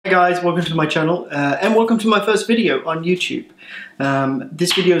Hey guys, welcome to my channel and welcome to my first video on YouTube.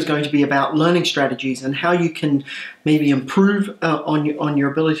 This video is going to be about learning strategies and how you can maybe improve on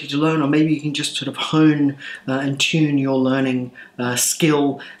your ability to learn, or maybe you can just sort of hone and tune your learning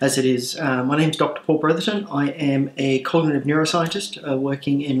skill as it is. My name is Dr. Paul Bretherton. I am a cognitive neuroscientist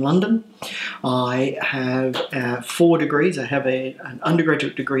working in London. I have 4 degrees. I have an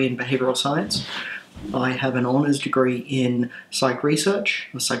undergraduate degree in behavioral science. I have an honours degree in psych research,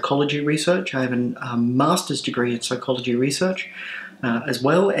 or psychology research. I have a master's degree in psychology research as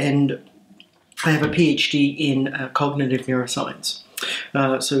well, and I have a PhD in cognitive neuroscience.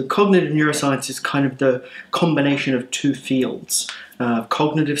 So cognitive neuroscience is kind of the combination of 2 fields.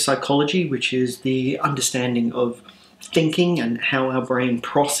 Cognitive psychology, which is the understanding of thinking and how our brain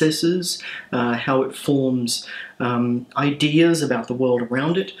processes, how it forms ideas about the world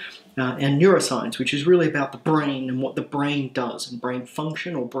around it. And neuroscience, which is really about the brain and what the brain does, and brain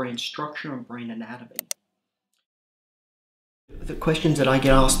function or brain structure and brain anatomy. The questions that I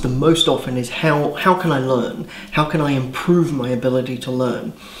get asked the most often is how can I learn? How can I improve my ability to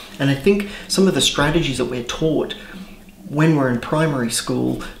learn? And I think some of the strategies that we're taught when we're in primary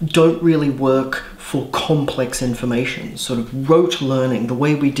school don't really work for complex information. Sort of rote learning, the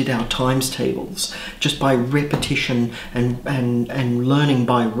way we did our times tables, just by repetition and learning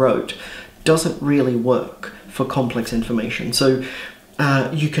by rote, doesn't really work for complex information. So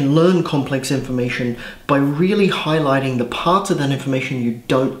you can learn complex information by really highlighting the parts of that information you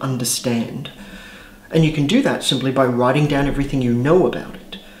don't understand. And you can do that simply by writing down everything you know about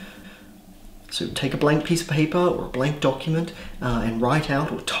it. So take a blank piece of paper or a blank document and write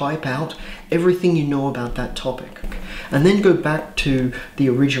out or type out everything you know about that topic. And then go back to the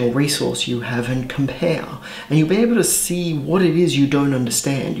original resource you have and compare. And you'll be able to see what it is you don't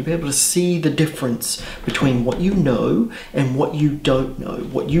understand. You'll be able to see the difference between what you know and what you don't know,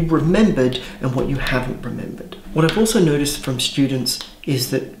 what you remembered and what you haven't remembered. What I've also noticed from students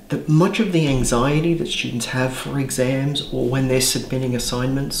is that much of the anxiety that students have for exams, or when they're submitting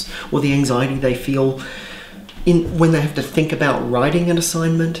assignments, or the anxiety they feel when they have to think about writing an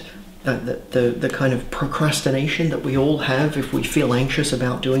assignment, the kind of procrastination that we all have. If we feel anxious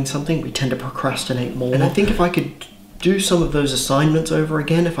about doing something, we tend to procrastinate more. And I think if I could do some of those assignments over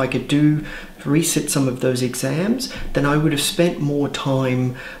again, if I could resit some of those exams, then I would have spent more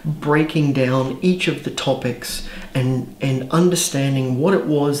time breaking down each of the topics and understanding what it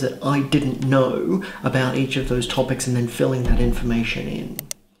was that I didn't know about each of those topics, and then filling that information in.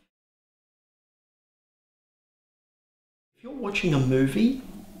 If you're watching a movie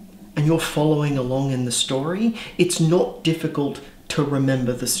and you're following along in the story, it's not difficult to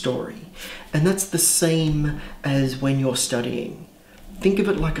remember the story. And that's the same as when you're studying. Think of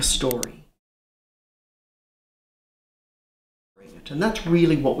it like a story. And that's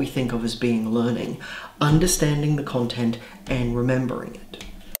really what we think of as being learning, understanding the content and remembering it.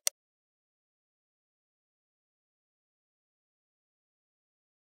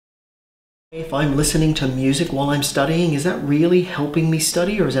 If I'm listening to music while I'm studying, is that really helping me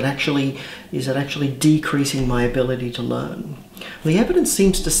study, or is it actually decreasing my ability to learn? The evidence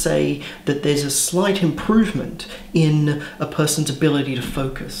seems to say that there's a slight improvement in a person's ability to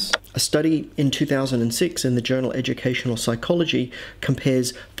focus. A study in 2006 in the journal Educational Psychology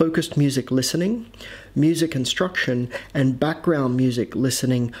compares focused music listening, music instruction, and background music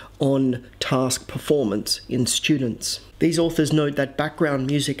listening on task performance in students. These authors note that background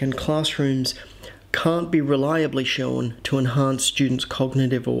music in classrooms can't be reliably shown to enhance students'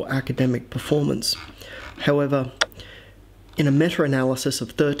 cognitive or academic performance. However, in a meta-analysis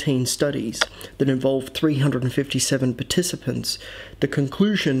of 13 studies that involved 357 participants, the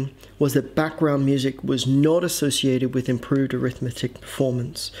conclusion was that background music was not associated with improved arithmetic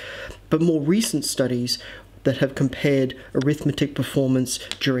performance. But more recent studies that have compared arithmetic performance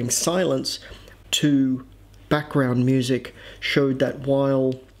during silence to background music showed that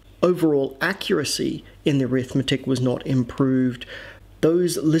while overall accuracy in the arithmetic was not improved,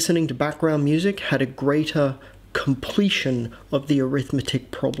 those listening to background music had a greater completion of the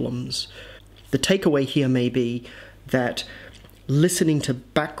arithmetic problems. The takeaway here may be that listening to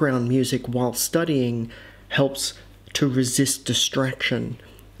background music while studying helps to resist distraction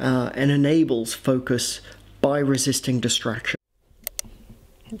and enables focus by resisting distraction.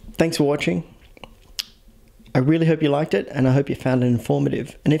 Thanks for watching. I really hope you liked it, and I hope you found it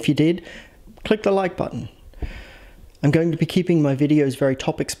informative. And if you did, click the like button. I'm going to be keeping my videos very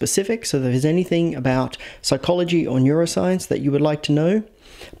topic specific, so if there's anything about psychology or neuroscience that you would like to know,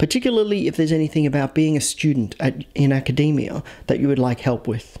 particularly if there's anything about being a student in academia that you would like help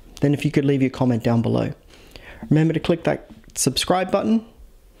with, then if you could leave your comment down below. Remember to click that subscribe button,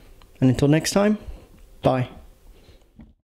 And until next time, bye.